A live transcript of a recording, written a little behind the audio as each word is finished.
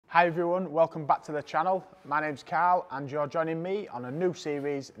Hi everyone, welcome back to the channel. My name's Carl and you're joining me on a new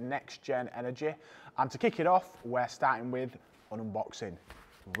series, Next Gen Energy. And to kick it off, we're starting with an unboxing.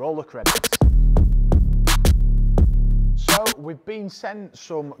 Roll the credits. So we've been sent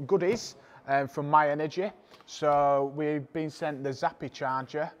some goodies from myenergi. So we've been sent the Zappy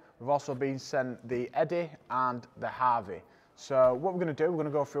charger. We've also been sent the Eddy and the Harvi. So what we're going to do, we're going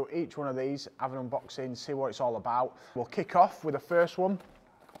to go through each one of these, have an unboxing, see what it's all about. We'll kick off with the first one.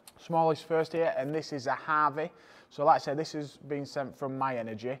 Smallest first here, and this is a Harvi. So like I said, this has been sent from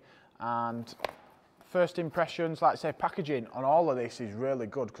myenergi, and first impressions, like I say, packaging on all of this is really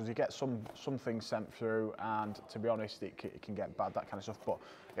good because you get some things sent through, and to be honest, it can get bad, that kind of stuff, but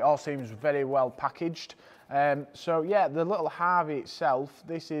it all seems very well packaged. So yeah, the little Harvi itself,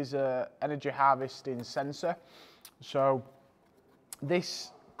 this is a energy harvesting sensor. So this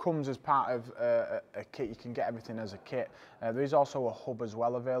comes as part of a kit. You can get everything as a kit. There is also a hub as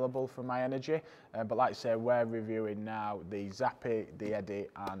well available from myenergi, but like I say, we're reviewing now the Zappy, the Eddy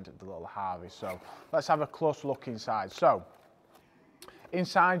and the little Harvi. So let's have a close look inside. So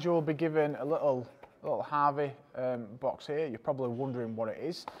inside you'll be given a little Harvi box here. You're probably wondering what it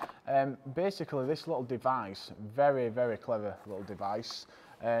is. Basically this little device, very clever little device,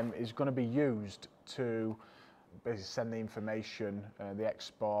 is going to be used to basically send the information, the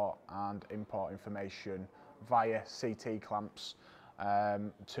export and import information via CT clamps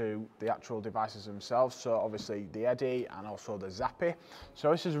to the actual devices themselves. So obviously the Eddy and also the Zappy. So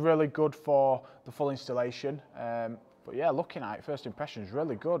this is really good for the full installation. But yeah, looking at it, first impression is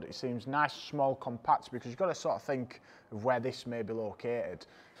really good. It seems nice, small, compact, because you've got to sort of think of where this may be located.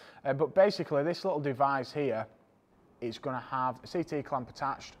 But basically this little device here is going to have a CT clamp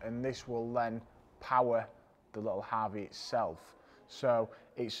attached, and this will then power the little Harvi itself. So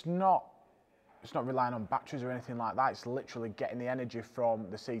it's not relying on batteries or anything like that. It's literally getting the energy from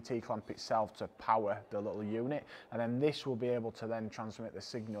the CT clamp itself to power the little unit, and then this will be able to then transmit the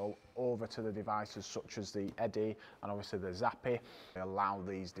signal over to the devices such as the Eddy and obviously the Zappy. Allow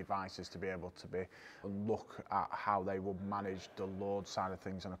these devices to be able to look at how they will manage the load side of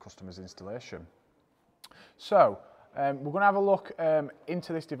things on a customer's installation. So we're going to have a look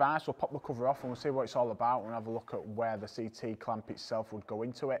into this device. We'll pop the cover off and we'll see what it's all about. We'll have a look at where the CT clamp itself would go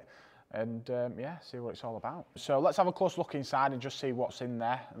into it, and yeah, see what it's all about. So let's have a close look inside and just see what's in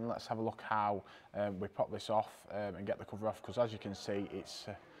there, and let's have a look how we pop this off and get the cover off, because as you can see, it's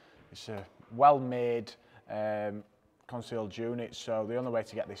a well-made concealed unit. So the only way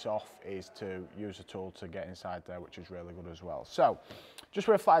to get this off is to use a tool to get inside there, which is really good as well. So just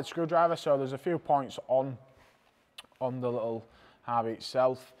with a flathead screwdriver, so there's a few points on the little Harvi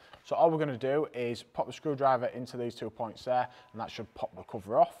itself. So all we're going to do is pop the screwdriver into these 2 points there, and that should pop the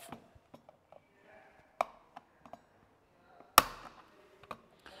cover off.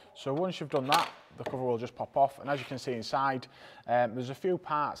 So once you've done that, the cover will just pop off, and as you can see inside, there's a few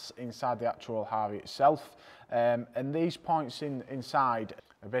parts inside the actual Harvi itself, and these points inside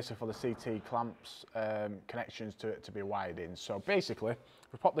are basically for the CT clamps connections to be wired in. So basically,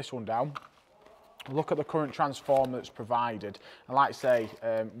 we pop this one down, look at the current transformer that's provided, and like I say,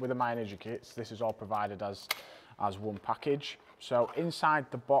 with the myenergi kits, this is all provided as one package. So inside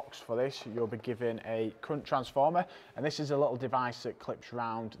the box for this, you'll be given a current transformer, and this is a little device that clips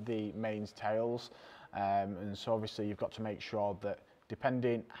around the mains tails, and so obviously you've got to make sure that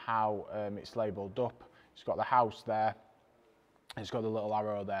depending how it's labelled up, it's got the house there, it's got the little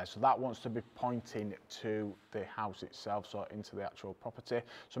arrow there, so that wants to be pointing to the house itself, so into the actual property.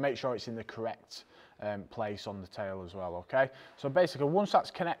 So make sure it's in the correct place on the tail as well, okay? So basically, once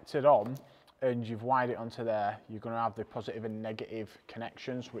that's connected on and you've wired it onto there, you're going to have the positive and negative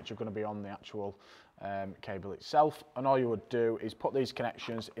connections, which are going to be on the actual cable itself. And all you would do is put these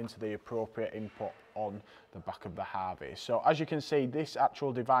connections into the appropriate input on the back of the Harvi. So as you can see, this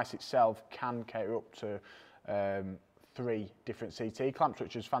actual device itself can cater up to 3 different CT clamps,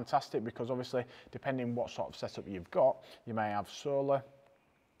 which is fantastic, because obviously depending what sort of setup you've got, you may have solar,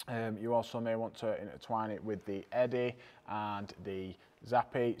 you also may want to intertwine it with the Eddy and the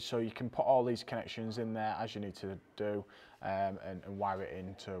Zappy, so you can put all these connections in there as you need to do, and wire it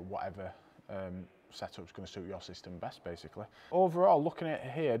into whatever setup's going to suit your system best, basically. Overall, looking at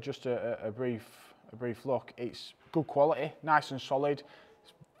it here, just a brief look, it's good quality, nice and solid.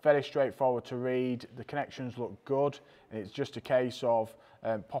 Very straightforward to read, the connections look good, and it's just a case of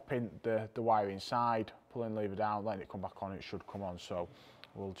popping the wire inside, pulling the lever down, letting it come back on, it should come on. So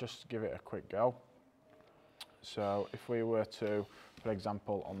we'll just give it a quick go. So if we were to, for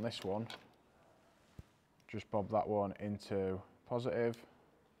example, on this one, just bob that one into positive,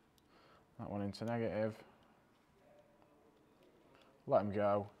 that one into negative, let them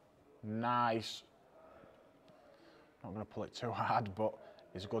go, nice, not going to pull it too hard, but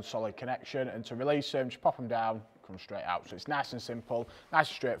it's a good solid connection. And to release them, just pop them down, come straight out. So it's nice and simple, nice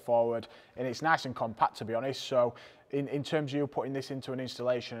and straightforward, and it's nice and compact, to be honest. So in terms of you putting this into an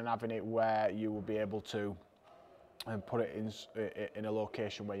installation and having it where you will be able to put it in a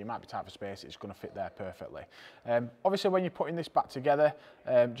location where you might be tight for space, it's going to fit there perfectly. Obviously, when you're putting this back together,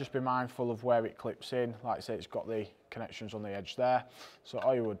 just be mindful of where it clips in. Like I say, it's got the connections on the edge there. So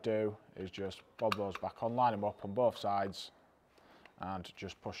all you would do is just bob those back on, line them up on both sides, and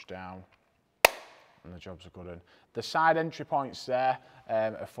just push down, and the job's are good. And the side entry points there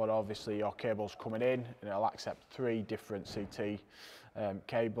are for obviously your cables coming in, and it'll accept 3 different CT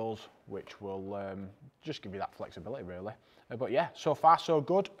cables, which will just give you that flexibility, really. But yeah, so far so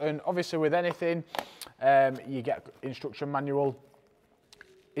good. And obviously with anything, you get instruction manual,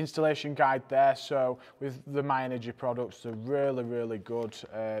 installation guide there. So with the myenergi products, they're really good,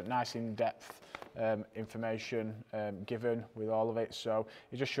 nice in-depth information given with all of it. So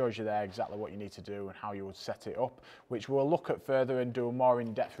it just shows you there exactly what you need to do and how you would set it up, which we'll look at further and do a more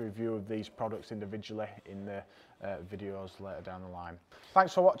in-depth review of these products individually in the videos later down the line.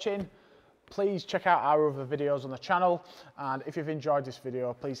 Thanks for watching. Please check out our other videos on the channel, and if you've enjoyed this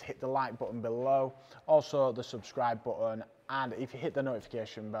video, please hit the like button below, also the subscribe button, and if you hit the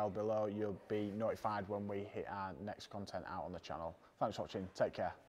notification bell below, you'll be notified when we hit our next content out on the channel. Thanks for watching, take care.